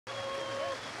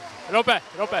Rope.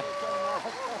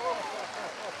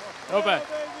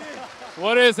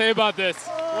 What do you say about this?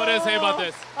 What do you say about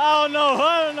this? I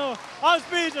don't know. I'm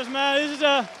speechless, man. This is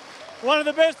one of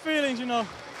the best feelings, you know.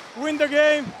 Win the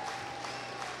game.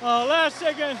 Last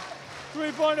second,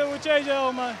 3-pointer with JJ,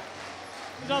 oh man.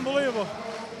 It's unbelievable.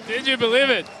 Did you believe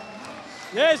it?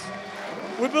 Yes,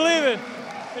 we believe it.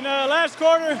 In the last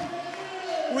quarter,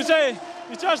 we say,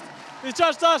 it's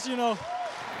just us, you know.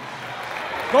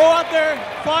 Go out there,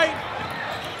 fight,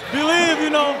 believe, you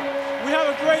know. We have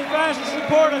a great fans to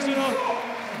support us, you know.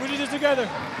 We did this together.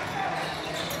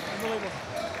 Unbelievable.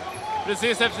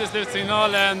 Precis efter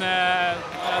slutsignalen,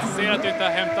 jag ser att du inte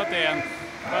har hämtat det än.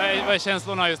 Vad är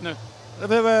känslorna just nu?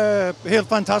 Det var helt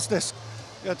fantastiskt.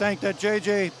 Jag tänkte att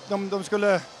JJ, de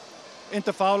skulle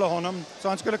inte foula honom. Så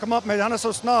han skulle komma upp med, han är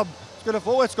så snabb, skulle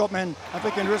få ett skott, men han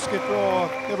fick en ruskigt bra.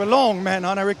 Det var lång, men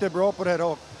han är riktigt bra på det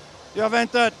då. Jag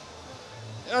väntat,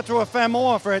 jag tror 5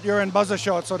 år för att göra en buzzer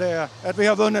shot, så det att vi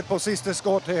har vunnit på sista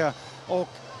skott här. Och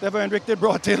det var en riktigt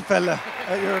bra tillfälle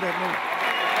att göra det nu.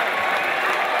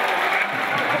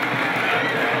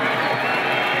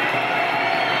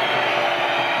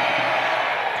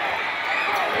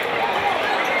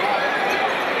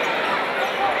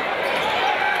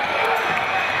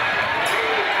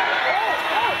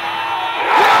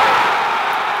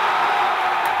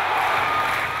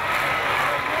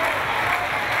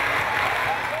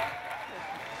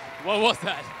 What was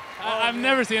that? I've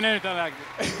never seen anything like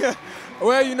it.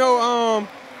 Well, you know,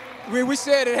 we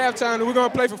said at halftime that we're going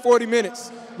to play for 40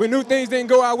 minutes. We knew things didn't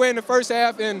go our way in the first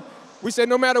half, and we said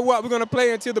no matter what, we're going to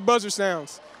play until the buzzer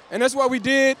sounds. And that's what we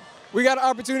did. We got an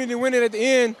opportunity to win it at the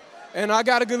end, and I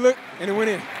got a good look, and it went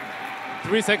in.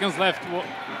 3 seconds left.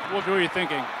 What were you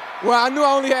thinking? Well, I knew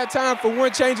I only had time for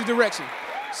one change of direction.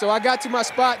 So I got to my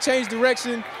spot, changed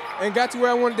direction, and got to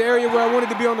where I wanted, the area where I wanted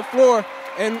to be on the floor.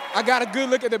 And I got a good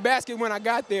look at the basket when I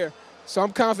got there. So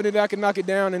I'm confident that I can knock it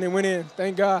down, and it went in.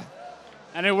 Thank God.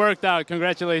 And it worked out.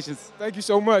 Congratulations. Thank you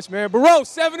so much, man. Borås,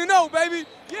 7-0, baby.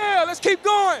 Yeah, let's keep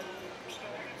going.